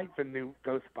 I like the new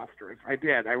Ghostbusters. I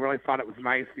did. I really thought it was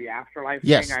nice, the Afterlife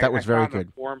yes, thing. That was very found good.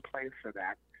 A warm place for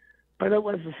that. But it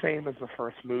was the same as the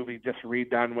first movie, just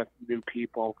redone with new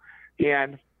people.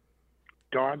 And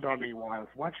dawned on me while I was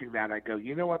watching that, I go,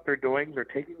 you know what they're doing? They're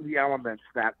taking the elements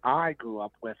that I grew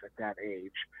up with at that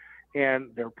age,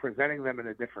 and they're presenting them in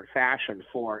a different fashion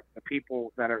for the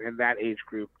people that are in that age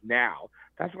group now.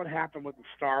 That's what happened with the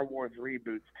Star Wars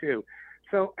reboots, too.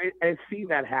 So I see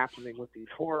that happening with these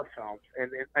horror films.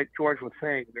 And like George was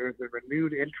saying, there's a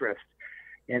renewed interest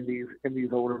in these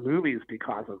older movies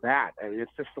because of that. I mean,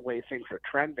 it's just the way things are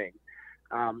trending.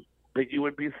 But you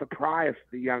would be surprised,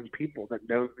 the young people that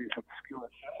know these obscure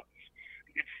films.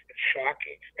 It's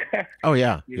shocking. Oh,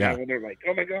 yeah. You know, when they're like,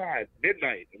 oh, my God,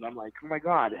 Midnight. And I'm like, oh, my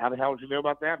God, how the hell did you know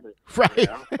about that movie? Right. You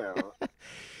know, so.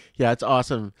 Yeah, it's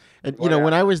awesome. And, you know,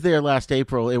 when I was there last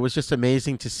April, it was just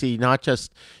amazing to see not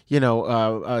just, you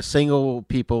know, single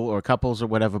people or couples or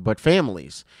whatever, but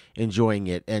families enjoying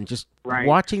it. And just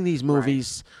watching these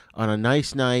movies on a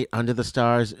nice night under the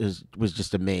stars was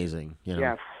just amazing. You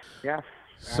know? Yes,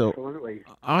 so, absolutely.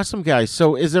 Awesome, guys.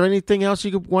 So is there anything else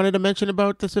you wanted to mention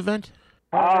about this event?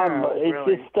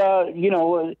 It's just, you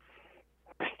know,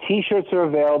 T-shirts are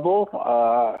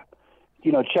available.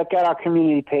 You know, check out our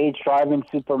community page, Drive-In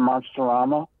Super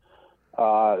Monsterama.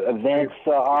 Events,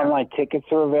 online tickets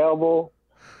are available.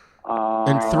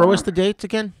 And throw us the dates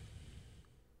again.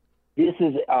 This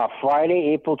is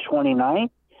Friday, April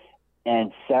 29th,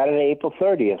 and Saturday, April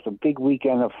 30th. A big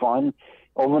weekend of fun.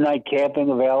 Overnight camping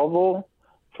available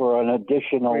for an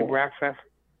additional free breakfast.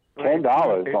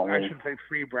 $10 only. I should say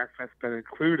free breakfast, but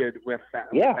included with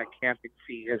that camping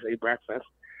fee is a breakfast.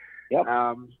 Yep.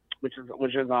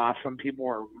 Which is awesome. People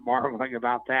are marveling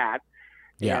about that.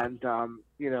 Yeah. And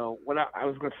you know, what I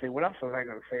was going to say, what else was I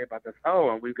going to say about this?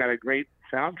 Oh, and we've got a great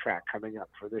soundtrack coming up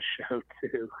for this show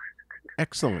too.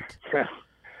 Excellent. So,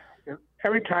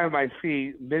 every time I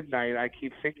see Midnight, I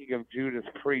keep thinking of Judas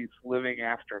Priest, Living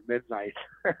After Midnight.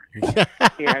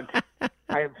 And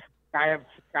I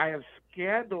have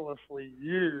scandalously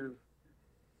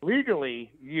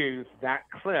legally used that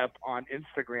clip on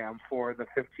Instagram for the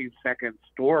 15-second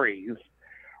stories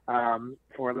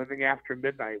for Living After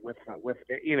Midnight with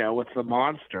the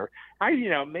monster.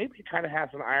 Maybe kind of has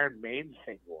an Iron Maiden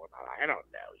thing going on. I don't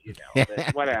know,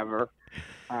 but whatever.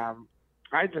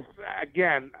 I just,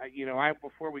 again,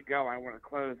 before we go, I want to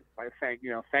close by saying,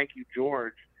 thank you,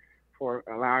 George, for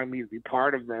allowing me to be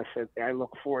part of this. I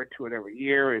look forward to it every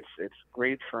year. It's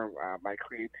great for my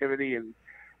creativity and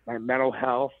my mental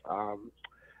health.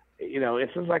 This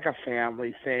is like a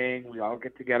family thing. We all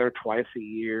get together twice a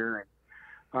year.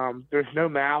 And there's no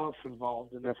malice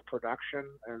involved in this production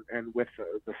and with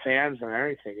the fans and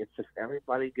everything. It's just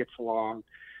everybody gets along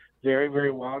very,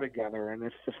 very well together, and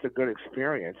it's just a good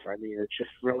experience. I mean, it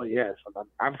just really is.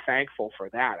 I'm thankful for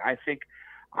that. I think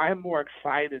I'm more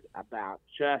excited about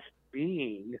just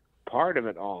being part of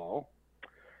it all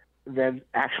than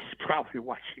actually probably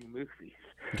watching movies.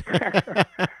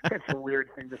 It's a weird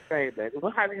thing to say, but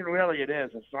really it is.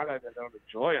 It's not that I don't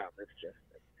enjoy them. It's just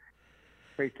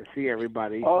great to see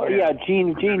everybody. Oh yeah,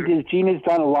 Gene has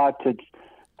done a lot to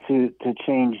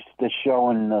change the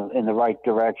show in the right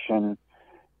direction.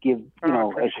 Give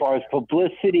as far as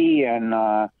publicity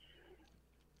and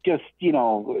just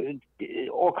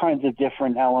all kinds of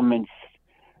different elements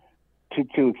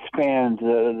to expand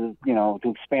to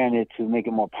expand it, to make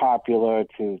it more popular,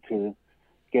 to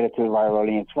get it to the right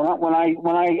audience. When I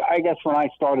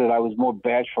started, I was more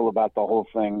bashful about the whole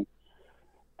thing.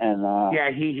 And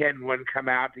he wouldn't come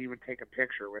out to even take a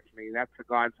picture with me. That's the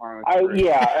Godfather.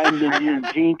 And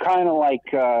Gene kind of like.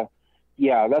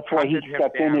 That's why he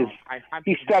stepped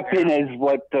in as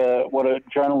what a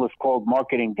journalist called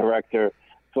marketing director.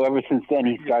 So ever since then,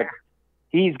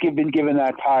 he's been given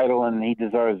that title, and he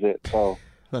deserves it. So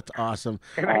That's awesome.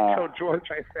 And I told George,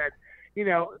 I said,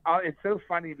 it's so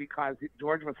funny because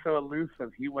George was so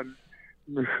elusive. He would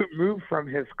move from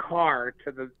his car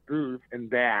to the booth and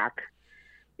back,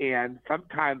 and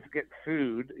sometimes get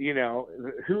food.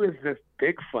 Who is this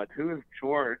Bigfoot? Who is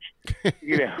George?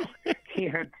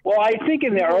 Well, I think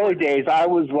in the early days, I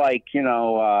was like, kind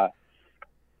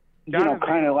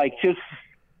of like just.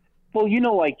 Well,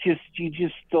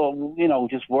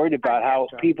 just worried about how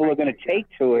people are going to take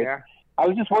to it. Yeah. I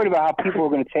was just worried about how people were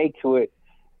going to take to it.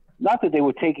 Not that they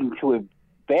were taking to it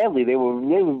badly. They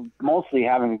were mostly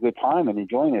having a good time and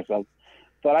enjoying themselves.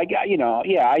 But I got,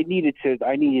 I needed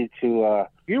to.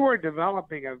 You were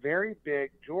developing a very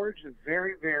big. George is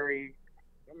very, very.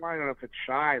 I don't know if it's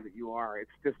shy that you are.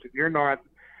 It's just that you're not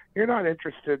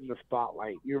interested in the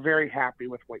spotlight. You're very happy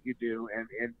with what you do,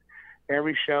 and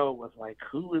every show was like,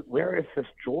 where is this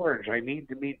George? I need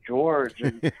to meet George.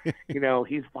 And,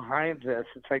 he's behind this.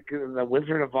 It's like the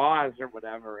Wizard of Oz or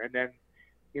whatever. And then,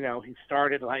 he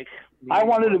started like. I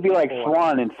wanted to be like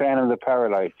Swan in Phantom of the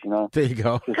Paradise, There you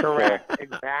go. Correct.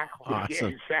 Exactly. Awesome. Yeah,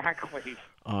 exactly.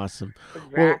 Awesome.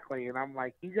 Exactly. And I'm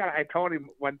like, I told him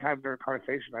one time during a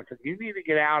conversation, I said, you need to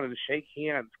get out and shake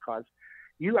hands because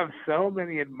you have so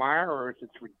many admirers.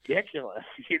 It's ridiculous.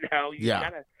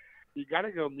 You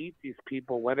gotta go meet these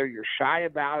people, whether you're shy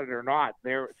about it or not.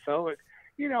 They're so,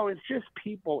 it's just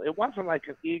people. It wasn't like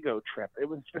an ego trip. It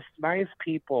was just nice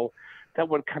people that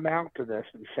would come out to this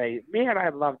and say, man,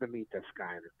 I'd love to meet this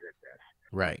guy that did this.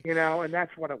 Right. And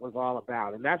that's what it was all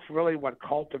about. And that's really what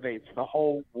cultivates the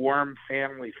whole warm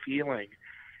family feeling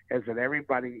is that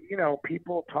everybody,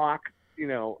 people talk,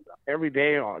 every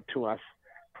day to us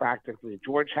practically.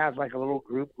 George has like a little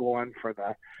group going for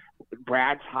the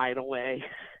Brad's Hideaway.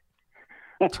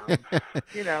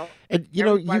 And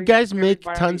you guys make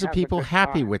tons of people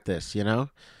happy with this,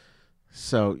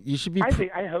 So you should be.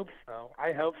 I hope so.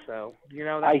 I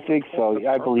think so.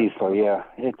 I believe so. Yeah,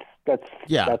 that's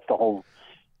the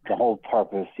whole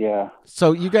purpose. Yeah.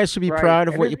 So you guys should be proud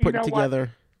of what you're putting together. What?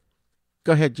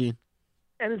 Go ahead, Gene.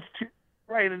 And it's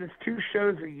 2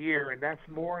 shows a year, and that's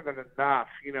more than enough.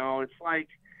 It's like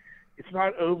it's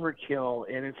not overkill,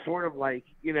 and it's sort of like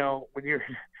when you're.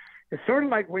 It's sort of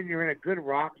like when you're in a good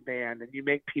rock band and you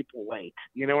make people wait.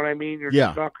 You know what I mean? You're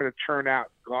just not going to churn out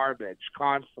garbage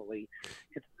constantly.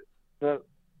 It's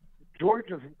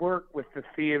George's work with the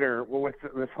theater, with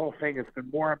this whole thing, has been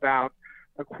more about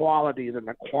the quality than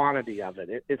the quantity of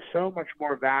it. It's so much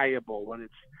more valuable when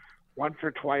it's once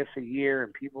or twice a year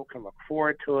and people can look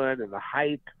forward to it and the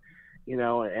hype,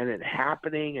 and it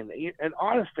happening. And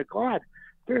honest to God,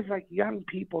 there's like young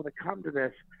people that come to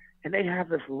this and they have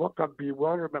this look of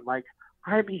bewilderment, like,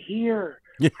 I'm here.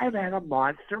 I'm at a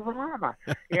Monsterama.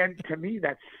 And to me,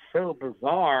 that's so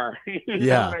bizarre. You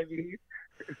know what I mean?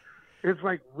 It's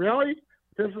like, really?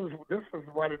 This is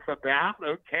what it's about?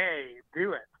 Okay,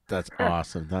 do it. That's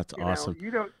awesome. That's awesome.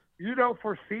 You don't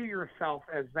foresee yourself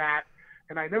as that,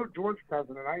 and I know George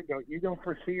doesn't, and I don't. You don't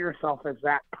foresee yourself as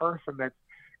that person that's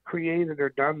created or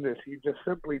done this. You just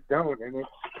simply don't, and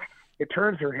it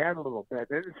turns your head a little bit.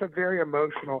 It's a very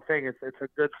emotional thing. It's a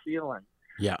good feeling.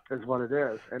 Yeah, is what it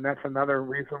is, and that's another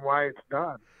reason why it's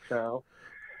done. So,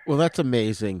 well, that's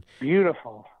amazing.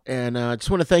 Beautiful. And I just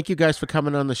want to thank you guys for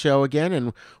coming on the show again,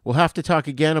 and we'll have to talk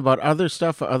again about other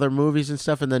stuff, other movies and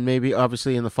stuff, and then maybe,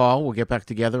 obviously, in the fall, we'll get back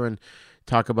together and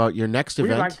talk about your next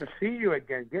event. We'd like to see you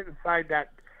again. Get inside that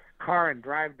car and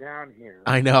drive down here.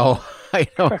 I know.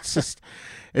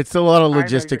 It's a lot of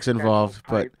logistics involved,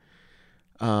 but.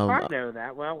 I know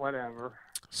that. Well, whatever.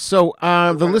 So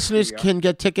the listeners can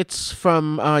get tickets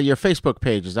from your Facebook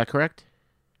page. Is that correct?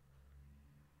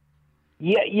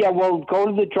 Yeah. Well, go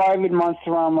to the Drive-In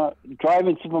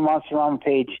Super Monsterama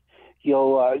page.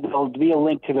 There'll be a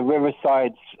link to the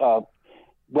Riverside's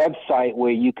website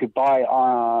where you could buy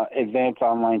advance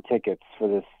online tickets for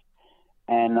this.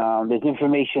 And there's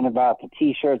information about the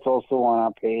T-shirts also on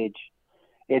our page.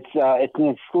 It's an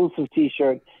exclusive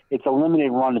T-shirt. It's a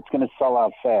limited run. It's going to sell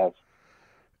out fast.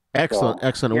 Excellent.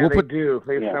 Yeah, they do.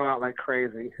 They sell out like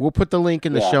crazy. We'll put the link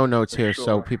in the show notes here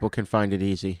so people can find it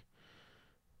easy.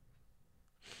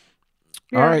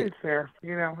 Yeah, all right. It's there.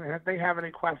 If they have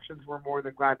any questions, we're more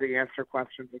than glad to answer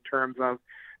questions in terms of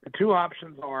the 2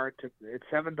 options are it's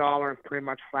 $7 pretty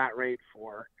much flat rate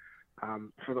for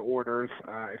the orders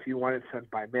if you want it sent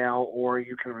by mail, or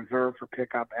you can reserve for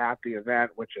pickup at the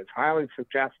event, which is highly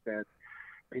suggested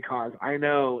because I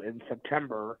know in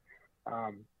September,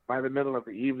 by the middle of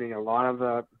the evening, a lot of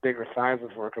the bigger sizes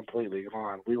were completely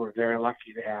gone. We were very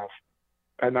lucky to have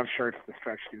enough shirts to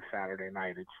stretch through Saturday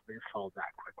night. They sold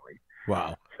that quickly.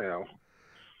 Wow. So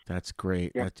that's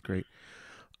great. Yep. That's great.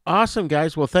 Awesome,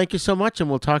 guys. Well, thank you so much, and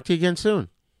we'll talk to you again soon.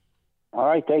 All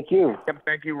right, thank you. Yep,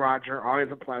 thank you, Roger.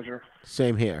 Always a pleasure.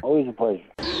 Same here. Always a pleasure.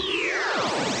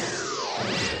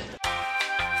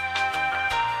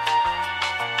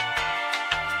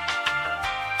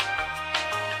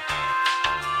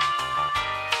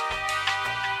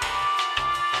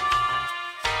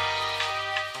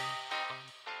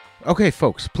 Okay,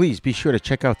 folks, please be sure to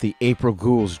check out the April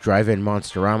Ghouls Drive-In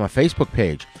Monsterama Facebook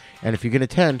page. And if you can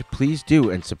attend, please do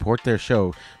and support their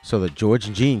show so that George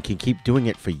and Gene can keep doing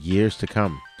it for years to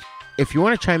come. If you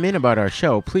want to chime in about our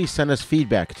show, please send us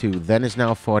feedback to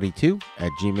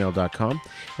thenisnow42@gmail.com.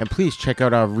 And please check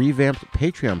out our revamped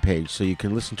Patreon page so you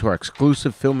can listen to our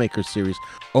exclusive Filmmaker series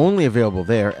only available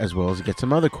there, as well as get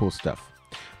some other cool stuff.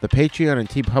 The Patreon and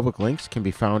TeePublic links can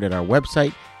be found at our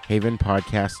website,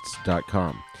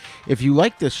 havenpodcasts.com. If you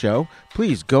like this show,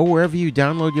 please go wherever you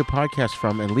download your podcast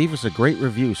from and leave us a great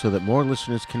review so that more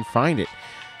listeners can find it.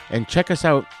 And check us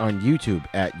out on YouTube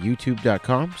at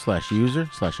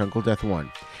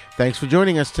youtube.com/user/UncleDeath1. Thanks for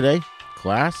joining us today.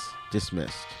 Class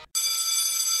dismissed.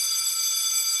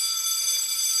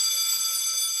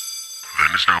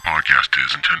 Then Is Now podcast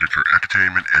is intended for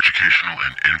entertainment, educational,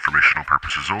 and informational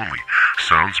purposes only.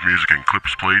 Sounds, music, and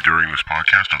clips played during this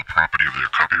podcast are the property of their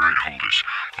copyright holders.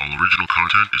 All original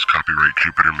content is copyright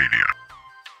Jupiter Media.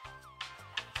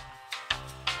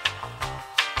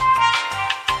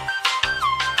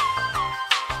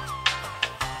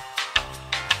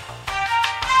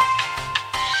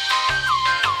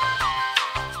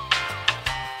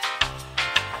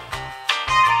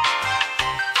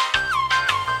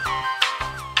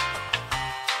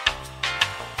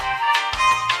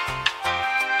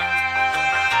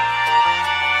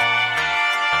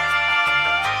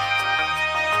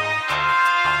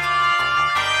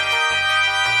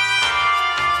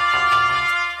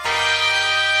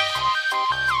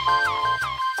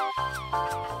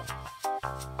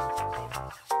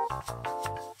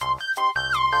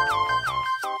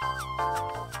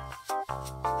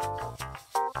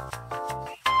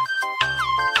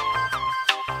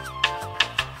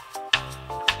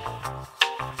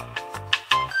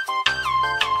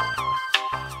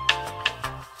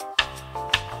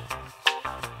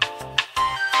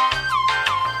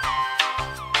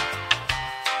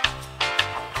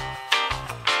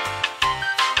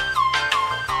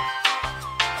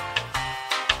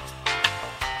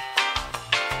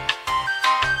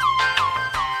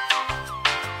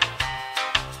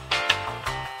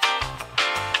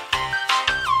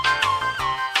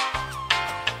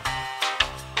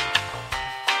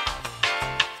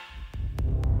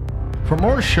 For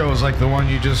more shows like the one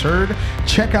you just heard,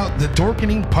 check out the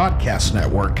Dorkening Podcast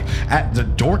Network at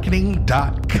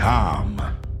thedorkening.com.